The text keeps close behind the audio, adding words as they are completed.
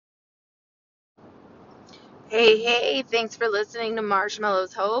Hey, thanks for listening to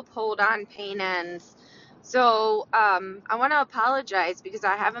Marshmallow's Hope. Hold on, pain ends. I want to apologize because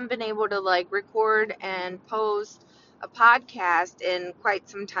I haven't been able to record and post a podcast in quite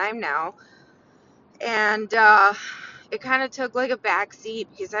some time now. And it kind of took a back seat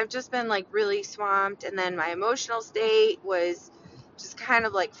because I've just been really swamped. And then my emotional state was just kind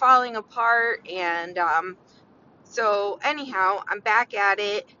of falling apart. Anyhow, I'm back at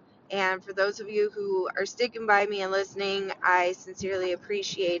it. And for those of you who are sticking by me and listening, I sincerely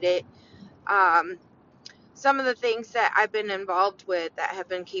appreciate it. Um, some of the things that I've been involved with that have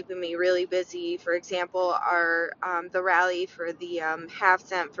been keeping me really busy, for example, are the rally for the half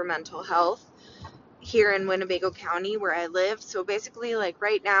cent for mental health here in Winnebago County where I live. So basically,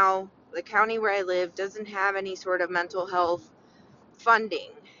 right now, the county where I live doesn't have any sort of mental health funding.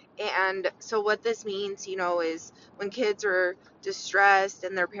 And so what this means, is when kids are distressed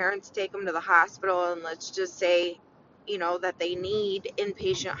and their parents take them to the hospital, and let's just say, that they need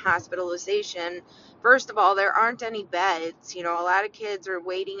inpatient hospitalization. First of all, there aren't any beds. A lot of kids are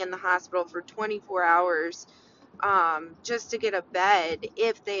waiting in the hospital for 24 hours just to get a bed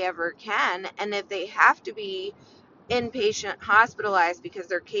if they ever can. And if they have to be inpatient hospitalized because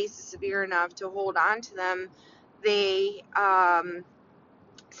their case is severe enough to hold on to them, they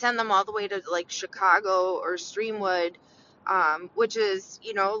send them all the way to Chicago or Streamwood, which is,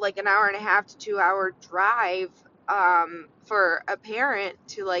 an hour and a half to 2 hour drive for a parent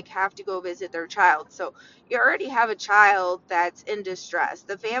to have to go visit their child. So you already have a child that's in distress.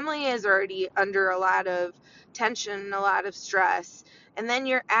 The family is already under a lot of tension, a lot of stress. And then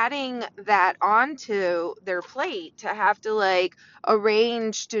you're adding that onto their plate to have to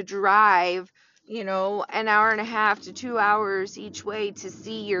arrange to drive an hour and a half to 2 hours each way to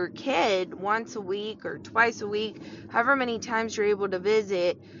see your kid once a week or twice a week, however many times you're able to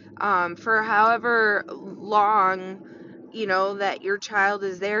visit, for however long, that your child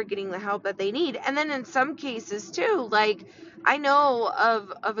is there getting the help that they need. And then in some cases too, I know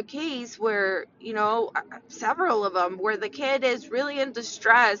of a case where, several of them where the kid is really in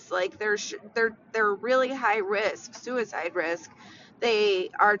distress, they're really high risk, suicide risk. They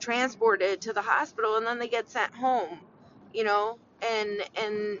are transported to the hospital and then they get sent home,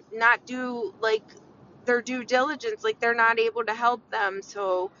 and not do their due diligence, they're not able to help them.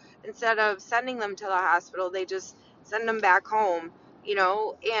 So instead of sending them to the hospital, they just send them back home,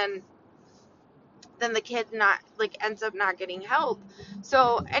 and then the kid not ends up not getting help.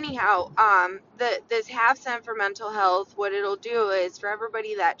 So anyhow, this half cent for mental health, what it'll do is for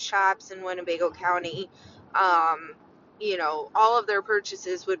everybody that shops in Winnebago County, all of their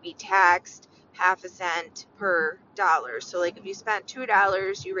purchases would be taxed half a cent per dollar. So if you spent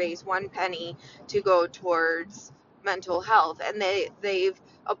 $2, you raise 1 penny to go towards mental health. And they've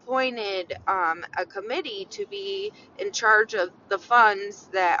appointed a committee to be in charge of the funds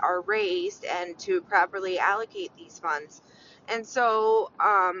that are raised and to properly allocate these funds. And so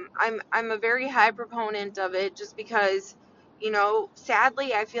I'm a very high proponent of it, just because,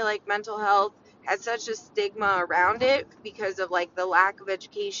 sadly, I feel like mental health has such a stigma around it because of the lack of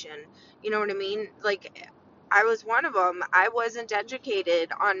education. You know what I mean? I was one of them. I wasn't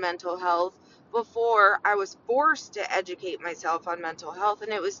educated on mental health before I was forced to educate myself on mental health,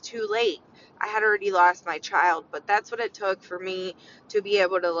 and it was too late. I had already lost my child, but that's what it took for me to be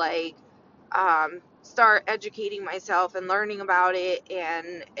able to start educating myself and learning about it.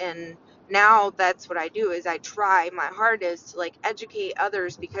 And now that's what I do, is I try my hardest to educate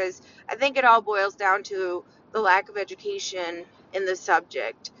others, because I think it all boils down to the lack of education in the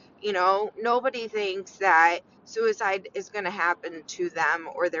subject. Nobody thinks that suicide is going to happen to them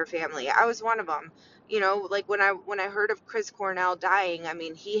or their family. I was one of them. When I heard of Chris Cornell dying, I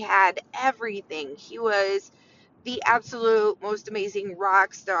mean, he had everything. He was the absolute most amazing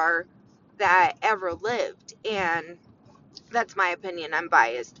rock star that ever lived. And that's my opinion. I'm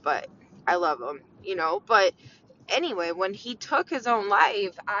biased, but I love him. But anyway, when he took his own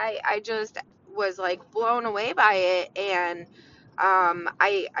life, I just was blown away by it. And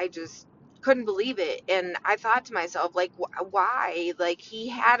I just couldn't believe it. And I thought to myself, why? He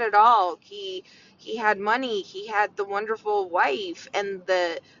had it all. He had money, he had the wonderful wife and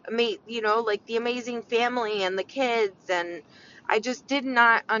the amazing family and the kids. And I just did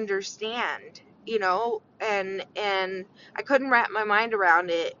not understand, and I couldn't wrap my mind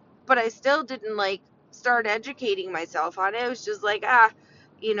around it. But I still didn't start educating myself on it. It was just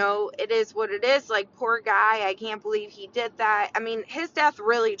it is what it is. Poor guy, I can't believe he did that. I mean, his death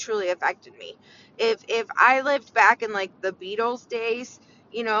really truly affected me. If I lived back in the Beatles days,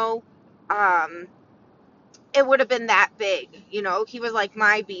 you know, um it would have been that big. He was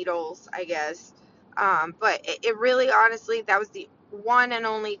my Beatles, I guess. But it really, honestly, that was the one and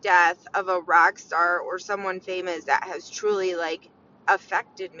only death of a rock star or someone famous that has truly like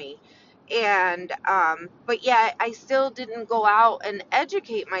affected me. And but yet I still didn't go out and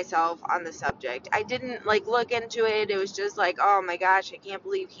educate myself on the subject. I didn't like look into it. It was just like, oh my gosh, I can't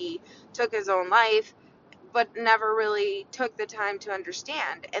believe he took his own life, but never really took the time to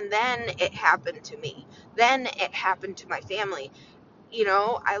understand. And then it happened to me. Then it happened to my family.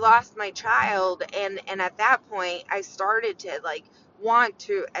 I lost my child, and at that point I started to like want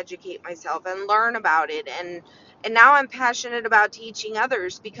to educate myself and learn about it, and now I'm passionate about teaching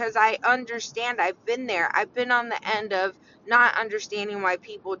others because I understand. I've been there. I've been on the end of not understanding why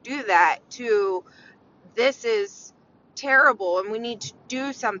people do that to this is terrible and we need to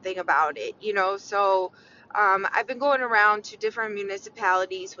do something about it. So I've been going around to different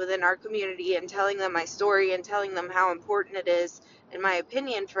municipalities within our community and telling them my story and telling them how important it is, in my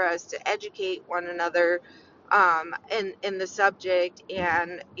opinion, for us to educate one another in the subject.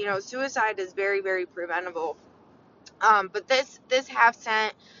 And suicide is very, very preventable. But this half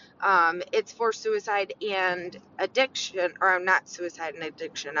cent, it's for suicide and addiction, or not suicide and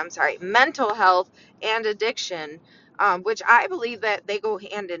addiction. I'm sorry, mental health and addiction, which I believe that they go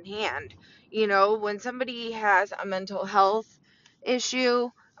hand in hand. When somebody has a mental health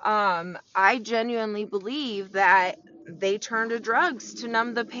issue, I genuinely believe that they turn to drugs to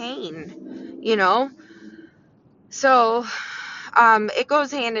numb the pain. So it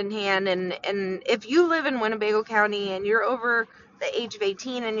goes hand in hand, and if you live in Winnebago County and you're over the age of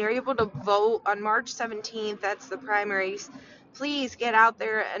 18 and you're able to vote on March 17th, that's the primaries, please get out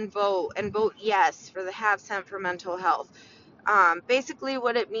there and vote yes for the half cent for mental health. Basically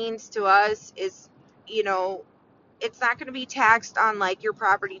what it means to us is, you know, it's not going to be taxed on like your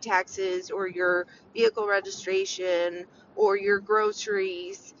property taxes or your vehicle registration or your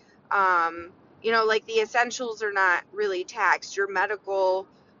groceries. Like the essentials are not really taxed. Your medical,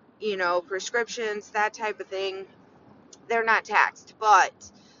 prescriptions, that type of thing, they're not taxed. But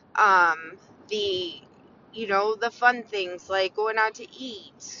um, the, the fun things like going out to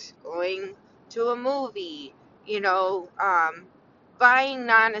eat, going to a movie, you know, um, buying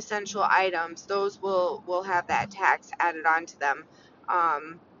non-essential items, those will have that tax added onto them.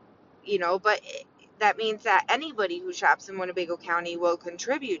 Um, but that means that anybody who shops in Winnebago County will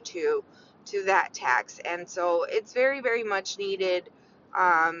contribute to that tax, and so it's very, very much needed.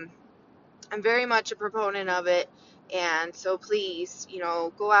 Um, I'm very much a proponent of it, and so please,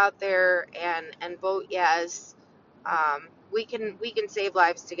 go out there and vote yes. We can save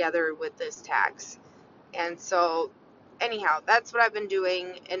lives together with this tax. And so, anyhow, that's what I've been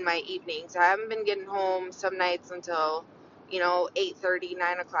doing in my evenings. I haven't been getting home some nights until 8:30,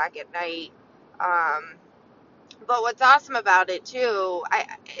 9 o'clock at night. Um, but what's awesome about it too,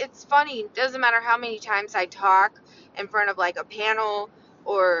 it's funny, doesn't matter how many times I talk in front of like a panel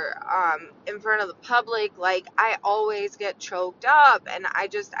or in front of the public, like I always get choked up, and I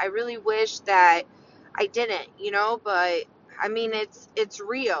really wish that I didn't, but I mean it's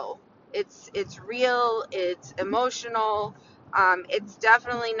real. It's real, it's emotional. It's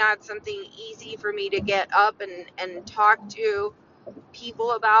definitely not something easy for me to get up and talk to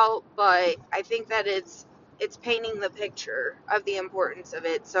people about, but I think that it's painting the picture of the importance of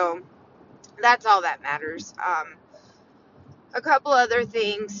it. So that's all that matters. A couple other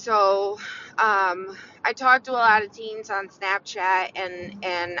things. So I talk to a lot of teens on Snapchat,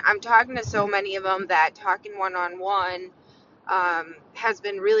 and I'm talking to so many of them that talking one-on-one has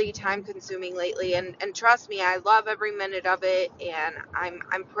been really time consuming lately, and trust me, I love every minute of it, and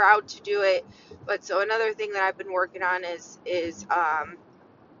I'm proud to do it. But so another thing that I've been working on is a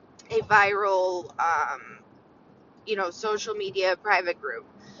viral, social media private group.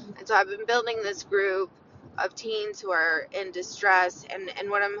 And so I've been building this group of teens who are in distress. And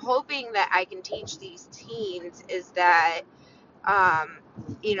what I'm hoping that I can teach these teens is that,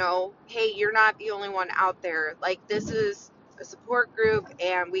 hey, you're not the only one out there. Like, this is a support group,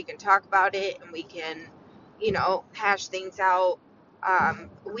 and we can talk about it, and we can, hash things out.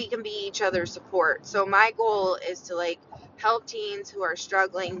 We can be each other's support. So my goal is to like help teens who are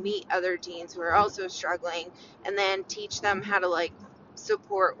struggling meet other teens who are also struggling, and then teach them how to like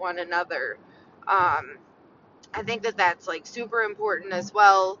support one another. I think that that's like super important as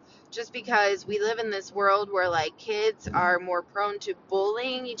well, just because we live in this world where like kids are more prone to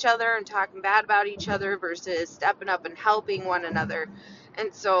bullying each other and talking bad about each other versus stepping up and helping one another.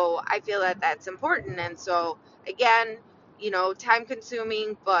 And so I feel that that's important. And so again, time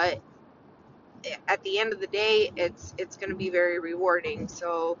consuming, but at the end of the day, it's going to be very rewarding.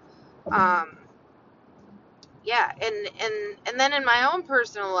 So, um, yeah, and then in my own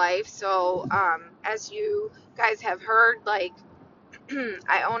personal life, so as you guys have heard, like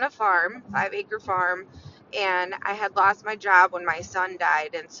I own a farm, 5 acre farm, and I had lost my job when my son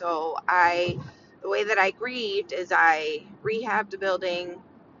died, and so the way that I grieved is I rehabbed a building,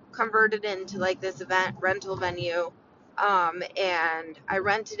 converted it into like this event rental venue, and I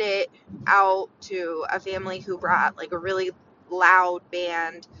rented it out to a family who brought like a really loud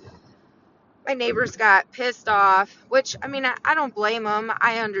band. My neighbors got pissed off, which I mean, I don't blame them.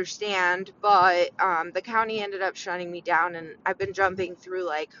 I understand, but the county ended up shutting me down, and I've been jumping through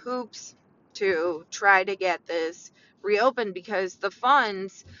like hoops to try to get this reopened because the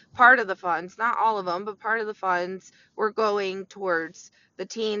funds, part of the funds, not all of them, but part of the funds were going towards the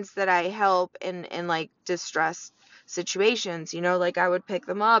teens that I help in like distressed situations. You know, like I would pick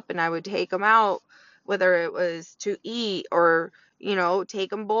them up and I would take them out, whether it was to eat or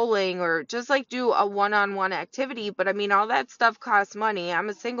take them bowling or just like do a one-on-one activity. But I mean, all that stuff costs money. I'm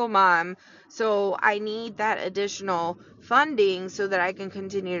a single mom, so I need that additional funding so that I can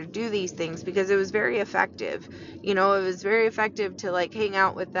continue to do these things because it was very effective. It was very effective to like hang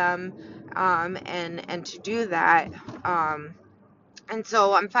out with them, and to do that. And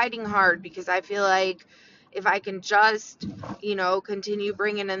so I'm fighting hard because I feel like if I can just, continue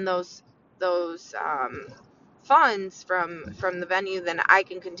bringing in those funds from the venue, then I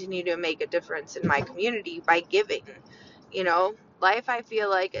can continue to make a difference in my community by giving. Life I feel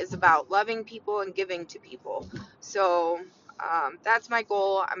like is about loving people and giving to people. So that's my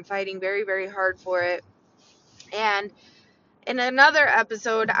goal. I'm fighting very, very hard for it. And in another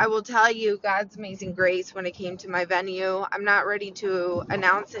episode, I will tell you God's amazing grace when it came to my venue. I'm not ready to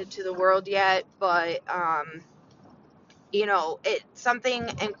announce it to the world yet, but something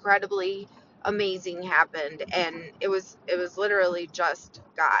incredibly amazing happened, and it was literally just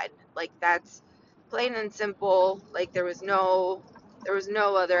God. Like, that's plain and simple. Like, there was no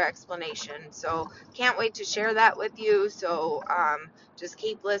other explanation. So can't wait to share that with you. So just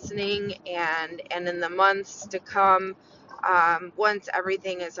keep listening, and in the months to come, once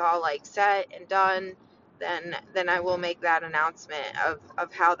everything is all like set and done, then I will make that announcement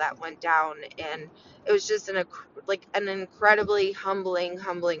of how that went down. And it was just an incredibly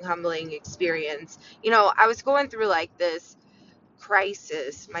humbling experience. I was going through like this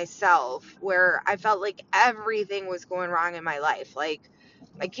crisis myself where I felt like everything was going wrong in my life. Like,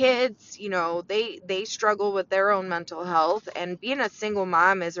 my kids, they struggle with their own mental health, and being a single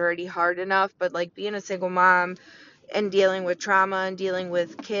mom is already hard enough, but like being a single mom and dealing with trauma and dealing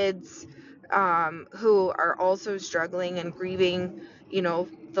with kids who are also struggling and grieving,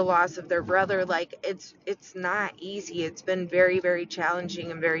 the loss of their brother, like it's not easy. It's been very, very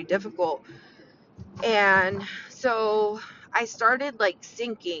challenging and very difficult. And so I started like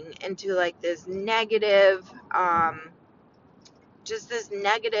sinking into like this negative, just this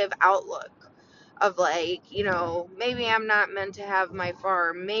negative outlook of like, maybe I'm not meant to have my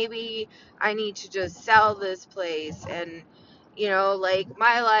farm. Maybe I need to just sell this place. And, like,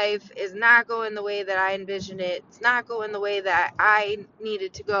 my life is not going the way that I envisioned it. It's not going the way that I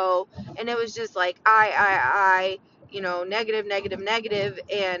needed to go. And it was just like, negative, negative, negative.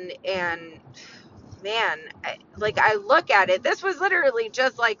 And man, I look at it. This was literally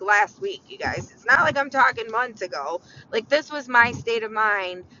just like last week, you guys. It's not like I'm talking months ago. Like, this was my state of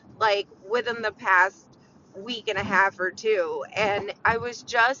mind, like within the past week and a half or two. And I was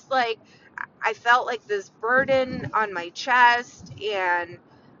just like, I felt like this burden on my chest. And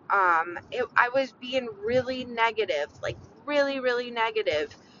I was being really negative, like really, really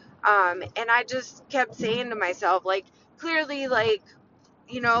negative. And I just kept saying to myself, like, clearly, like,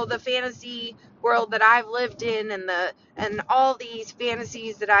 the fantasy world that I've lived in, and all these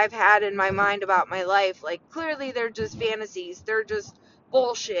fantasies that I've had in my mind about my life, like, clearly they're just fantasies. They're just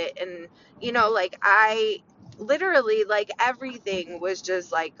bullshit. And like, I literally, like, everything was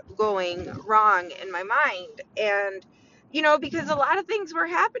just like going wrong in my mind. And because a lot of things were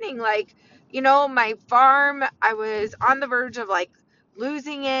happening, like, my farm, I was on the verge of like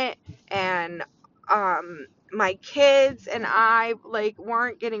losing it. And my kids and I like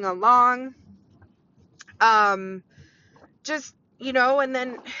weren't getting along. Just, and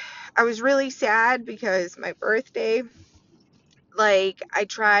then I was really sad because my birthday, like, I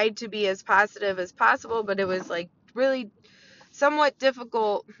tried to be as positive as possible, but it was like really somewhat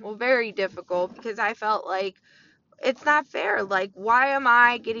difficult, well, very difficult, because I felt like it's not fair. Like, why am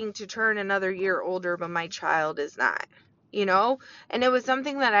I getting to turn another year older, but my child is not? And it was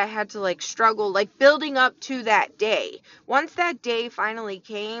something that I had to like struggle, like building up to that day. Once that day finally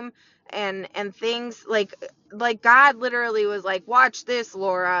came, and things like God literally was like, watch this,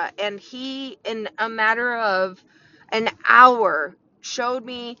 Laura. And he, in a matter of an hour, showed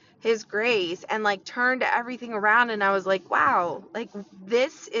me his grace and like turned everything around. And I was like, wow, like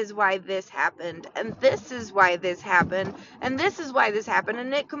this is why this happened, and this is why this happened, and this is why this happened.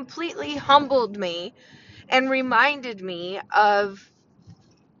 And it completely humbled me and reminded me of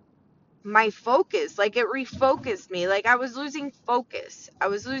my focus. Like it refocused me. Like I was losing focus. I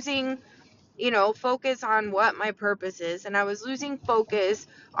was losing, focus on what my purpose is. And I was losing focus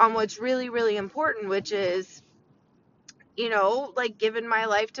on what's really, really important, which is, like giving my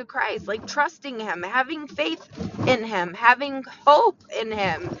life to Christ, like trusting him, having faith in him, having hope in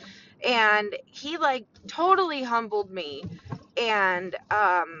him. And he like totally humbled me. And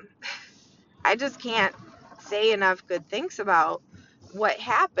I just can't say enough good things about what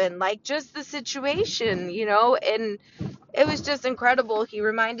happened, like just the situation, and it was just incredible. He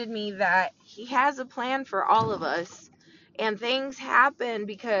reminded me that he has a plan for all of us, and things happen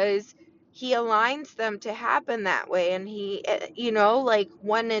because he aligns them to happen that way. And he, like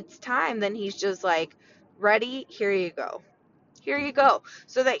when it's time, then he's just like, ready, here you go,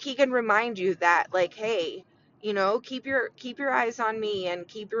 so that he can remind you that, like, hey, keep your eyes on me and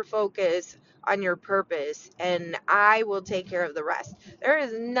keep your focus on your purpose, and I will take care of the rest. There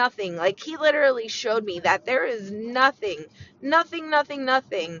is nothing, like he literally showed me that there is nothing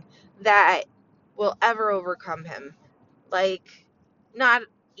that will ever overcome him. Like, not,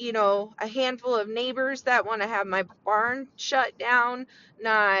 a handful of neighbors that want to have my barn shut down,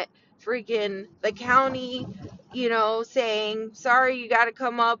 not freaking the county, saying, sorry, you got to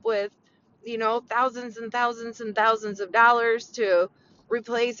come up with, thousands and thousands and thousands of dollars to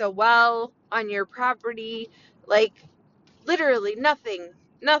replace a well on your property. Like, literally nothing.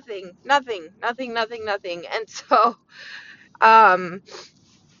 And so, um,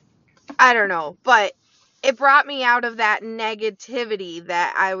 I don't know, but it brought me out of that negativity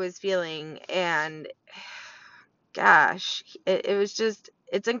that I was feeling. And gosh, it was just,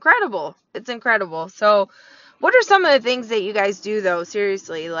 it's incredible. It's incredible. So, what are some of the things that you guys do, though?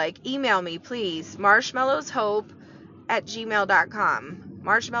 Seriously, like, email me, please. marshmallowshope@gmail.com.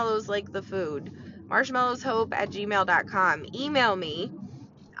 Marshmallows like the food. marshmallowshope@gmail.com. Email me.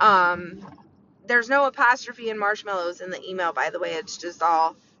 There's no apostrophe in marshmallows in the email, by the way. It's just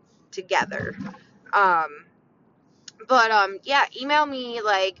all together. Um, but yeah, email me,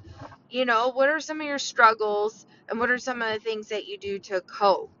 like, what are some of your struggles and what are some of the things that you do to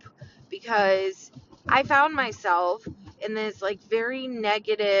cope? Because I found myself in this like very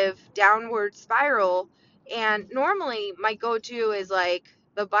negative downward spiral, and normally my go-to is like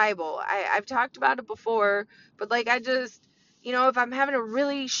the Bible. I've talked about it before, but like I just, if I'm having a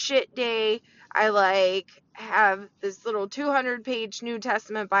really shit day, I like have this little 200-page New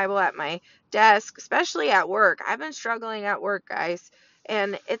Testament Bible at my desk, especially at work. I've been struggling at work, guys,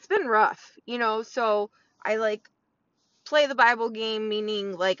 and it's been rough, so I like play the Bible game,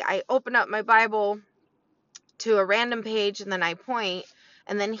 meaning like I open up my Bible to a random page and then I point,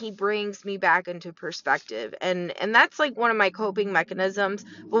 and then he brings me back into perspective. And that's like one of my coping mechanisms.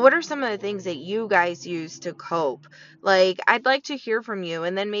 But what are some of the things that you guys use to cope? Like, I'd like to hear from you,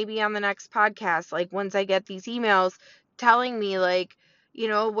 and then maybe on the next podcast, like once I get these emails telling me like,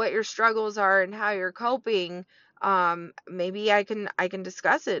 what your struggles are and how you're coping, maybe I can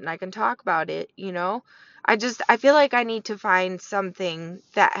discuss it and I can talk about it. I feel like I need to find something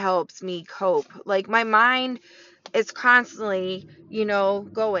that helps me cope. Like, my mind is constantly,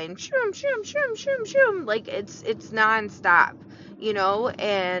 going shoom shoom shoom shoom shoom, like it's nonstop,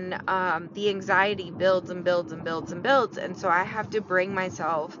 and the anxiety builds and builds and builds and builds. And so I have to bring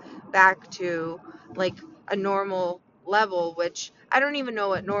myself back to like a normal level, which I don't even know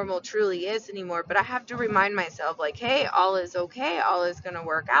what normal truly is anymore. But I have to remind myself, like, hey, all is okay, all is going to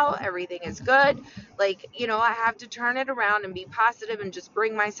work out, everything is good. Like, I have to turn it around and be positive and just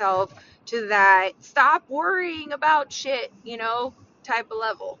bring myself to that stop worrying about shit, type of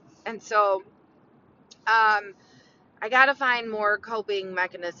level. And so I gotta find more coping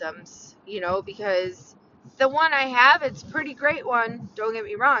mechanisms, because the one I have, it's a pretty great one, don't get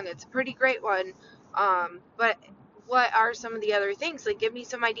me wrong, it's a pretty great one. But what are some of the other things? Like, give me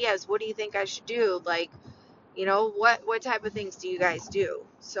some ideas. What do you think I should do? Like, what type of things do you guys do?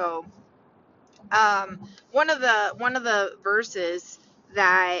 So one of the verses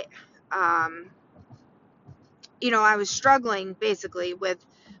that I was struggling basically with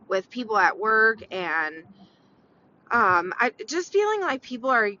people at work, and I just feeling like people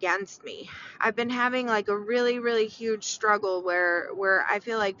are against me. I've been having like a really, really huge struggle where I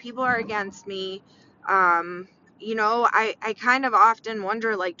feel like people are against me. I kind of often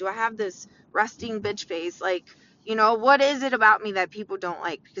wonder, like, do I have this resting bitch face? Like, what is it about me that people don't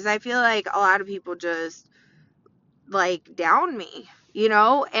like? Because I feel like a lot of people just like down me,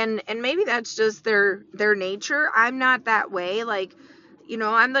 and maybe that's just their nature. I'm not that way. Like,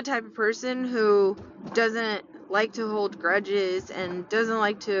 I'm the type of person who doesn't like to hold grudges and doesn't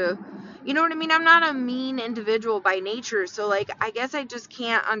like to, you know what I mean? I'm not a mean individual by nature. So, like, I guess I just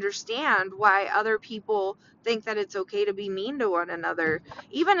can't understand why other people think that it's okay to be mean to one another.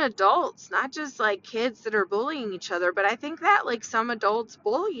 Even adults, not just like kids that are bullying each other, but I think that like some adults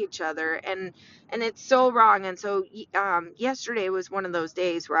bully each other, and it's so wrong. And so yesterday was one of those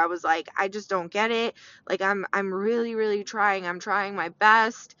days where I was like, I just don't get it. Like, I'm really, really trying. I'm trying my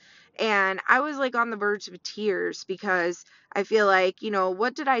best. And I was like on the verge of tears because I feel like,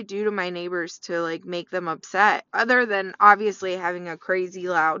 what did I do to my neighbors to like make them upset? Other than obviously having a crazy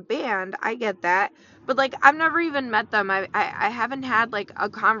loud band. I get that. But like, I've never even met them. I haven't had like a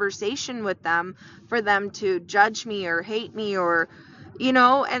conversation with them for them to judge me or hate me, or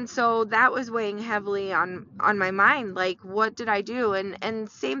and so that was weighing heavily on my mind. Like, what did I do?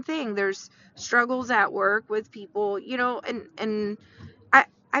 And same thing, there's struggles at work with people, and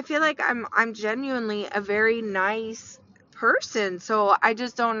I feel like I'm genuinely a very nice person, so I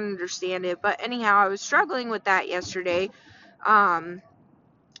just don't understand it. But anyhow, I was struggling with that yesterday, um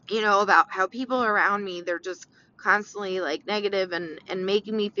about how people around me, they're just constantly like negative and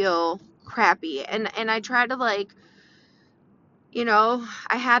making me feel crappy, and I try to like,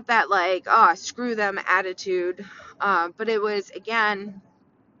 I had that like, oh, screw them attitude. But it was, again,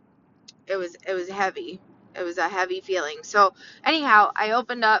 it was heavy. It was a heavy feeling. So anyhow, I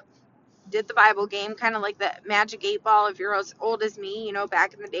opened up, did the Bible game, kind of like the Magic 8 Ball. If you're as old as me,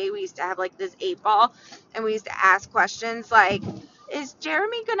 back in the day, we used to have like this 8 ball, and we used to ask questions like, is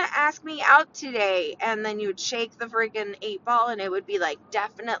Jeremy gonna ask me out today? And then you would shake the freaking 8 ball, and it would be like,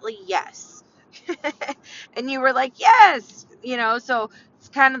 definitely yes. And you were like, yes, so it's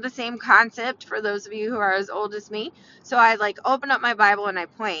kind of the same concept for those of you who are as old as me. So I like open up my Bible and I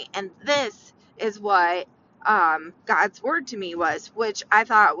point, and this is what God's word to me was, which I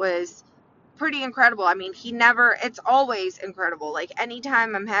thought was pretty incredible. I mean, it's always incredible. Like,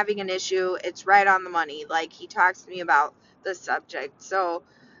 anytime I'm having an issue, it's right on the money. Like, he talks to me about the subject. So,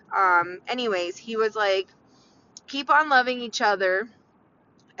 anyways, he was like, keep on loving each other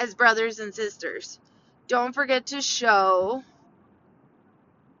as brothers and sisters. Don't forget to show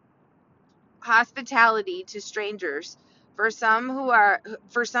hospitality to strangers. For some who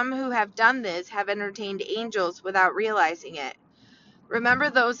have done this have entertained angels without realizing it. Remember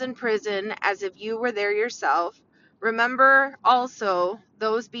those in prison as if you were there yourself. Remember also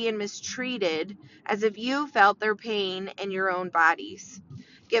those being mistreated as if you felt their pain in your own bodies.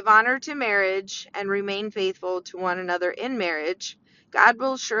 Give honor to marriage and remain faithful to one another in marriage. God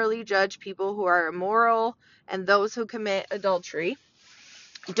will surely judge people who are immoral and those who commit adultery.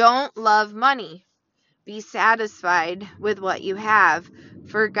 Don't love money. Be satisfied with what you have,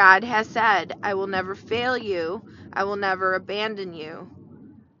 for God has said, I will never fail you, I will never abandon you.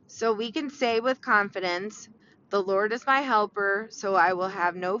 So we can say with confidence, the Lord is my helper, so I will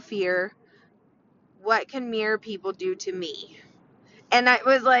have no fear. What can mere people do to me? And I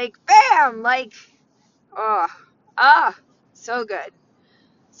was like, bam! Like, oh, so good.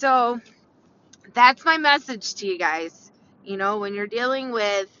 So that's my message to you guys. When you're dealing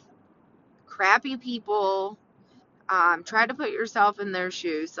with crappy people, try to put yourself in their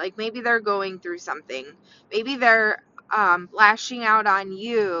shoes. Like, maybe they're going through something. Maybe they're lashing out on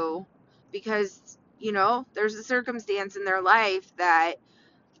you because, there's a circumstance in their life that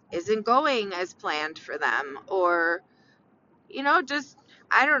isn't going as planned for them. Or, just,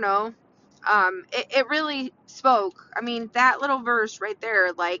 I don't know. It really spoke. I mean, that little verse right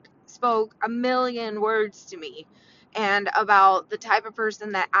there, like, spoke a million words to me, and about the type of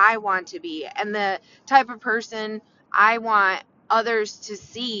person that I want to be, and the type of person I want others to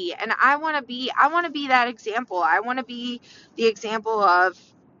see. And I want to be that example. I want to be the example of,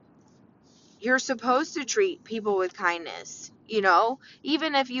 you're supposed to treat people with kindness,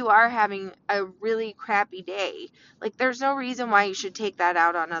 even if you are having a really crappy day. Like, there's no reason why you should take that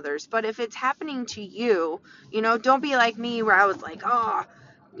out on others. But if it's happening to you, don't be like me, where I was like, oh,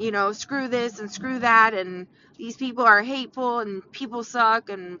 screw this and screw that, and these people are hateful and people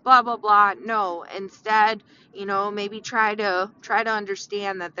suck and blah blah blah. No, instead, maybe try to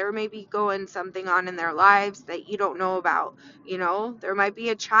understand that there may be going something on in their lives that you don't know about. There might be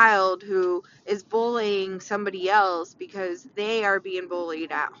a child who is bullying somebody else because they are being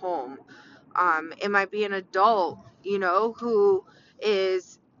bullied at home. It might be an adult, who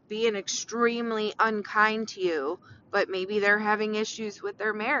is being extremely unkind to you, but maybe they're having issues with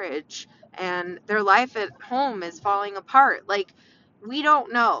their marriage and their life at home is falling apart. Like, we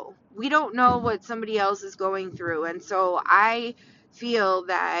don't know. We don't know what somebody else is going through. And so I feel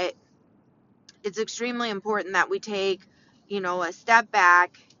that it's extremely important that we take, a step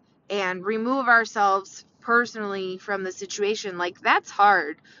back and remove ourselves personally from the situation. Like, that's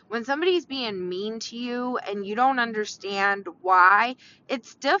hard. When somebody's being mean to you and you don't understand why,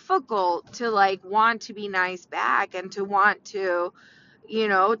 it's difficult to like want to be nice back and to want to,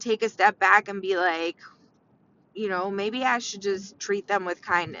 take a step back and be like, maybe I should just treat them with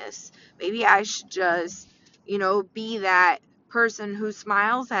kindness. Maybe I should just, be that person who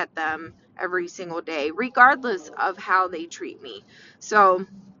smiles at them every single day, regardless of how they treat me. So,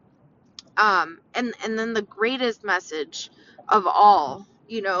 and then the greatest message of all,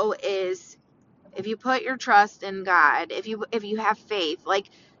 is if you put your trust in God, if you have faith, like,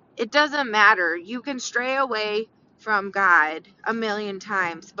 it doesn't matter. You can stray away from God a million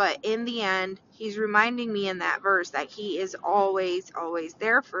times, but in the end, he's reminding me in that verse that he is always, always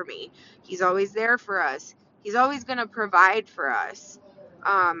there for me. He's always there for us. He's always going to provide for us.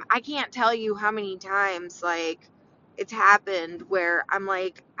 I can't tell you how many times, like, it's happened where I'm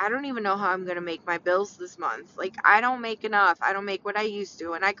like, I don't even know how I'm going to make my bills this month. Like, I don't make enough. I don't make what I used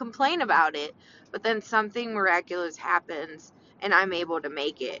to. And I complain about it, but then something miraculous happens and I'm able to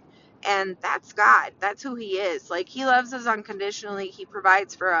make it. And that's God. That's who he is. Like, he loves us unconditionally. He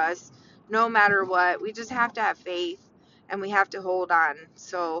provides for us no matter what. We just have to have faith and we have to hold on.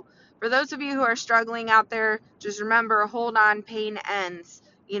 So for those of you who are struggling out there, just remember, hold on, pain ends.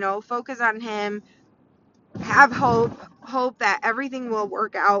 Focus on him. Have hope that everything will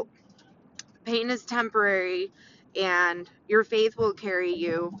work out. Pain is temporary, and your faith will carry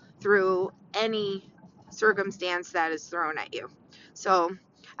you through any circumstance that is thrown at you. So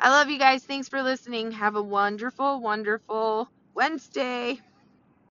I love you guys. Thanks for listening. Have a wonderful, wonderful Wednesday.